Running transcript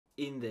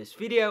In this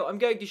video, I'm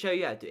going to show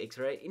you how to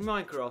X-ray in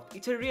Minecraft.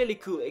 It's a really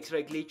cool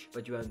X-ray glitch,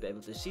 but you won't be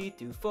able to see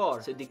too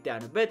far. So dig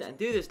down a bit and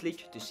do this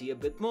glitch to see a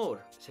bit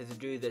more. So to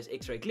do this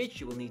X-ray glitch,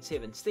 you will need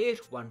 7 stairs,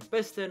 1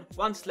 piston,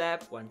 1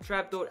 slab, 1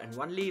 trapdoor and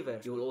 1 lever.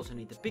 You will also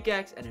need a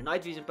pickaxe and a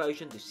night vision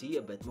potion to see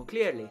a bit more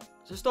clearly.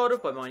 So start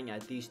off by mining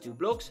out these 2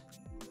 blocks.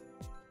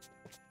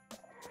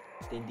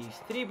 Then these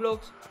 3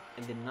 blocks,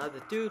 and then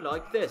another 2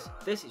 like this.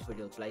 This is where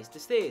you'll place the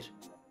stairs.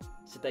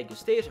 So take your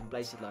stairs and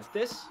place it like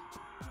this.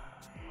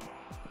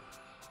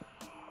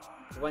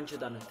 Once you're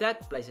done with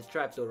that, place a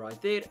trapdoor right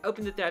there,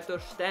 open the trapdoor,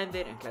 stand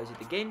there and close it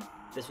again.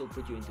 This will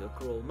put you into a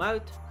crawl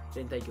mode.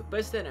 Then take your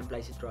piston and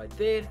place it right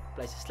there,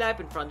 place a slab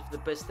in front of the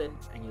piston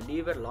and your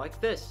lever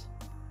like this.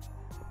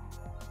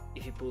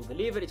 If you pull the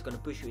lever, it's going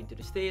to push you into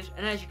the stairs,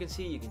 and as you can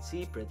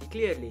see pretty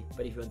clearly.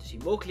 But if you want to see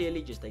more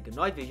clearly, just take a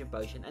night vision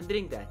potion and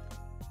drink that.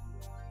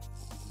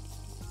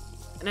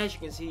 And as you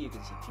can see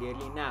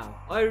clearly now.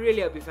 I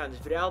really hope you found this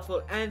video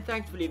helpful, and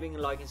thanks for leaving a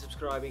like and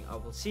subscribing. I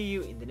will see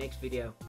you in the next video.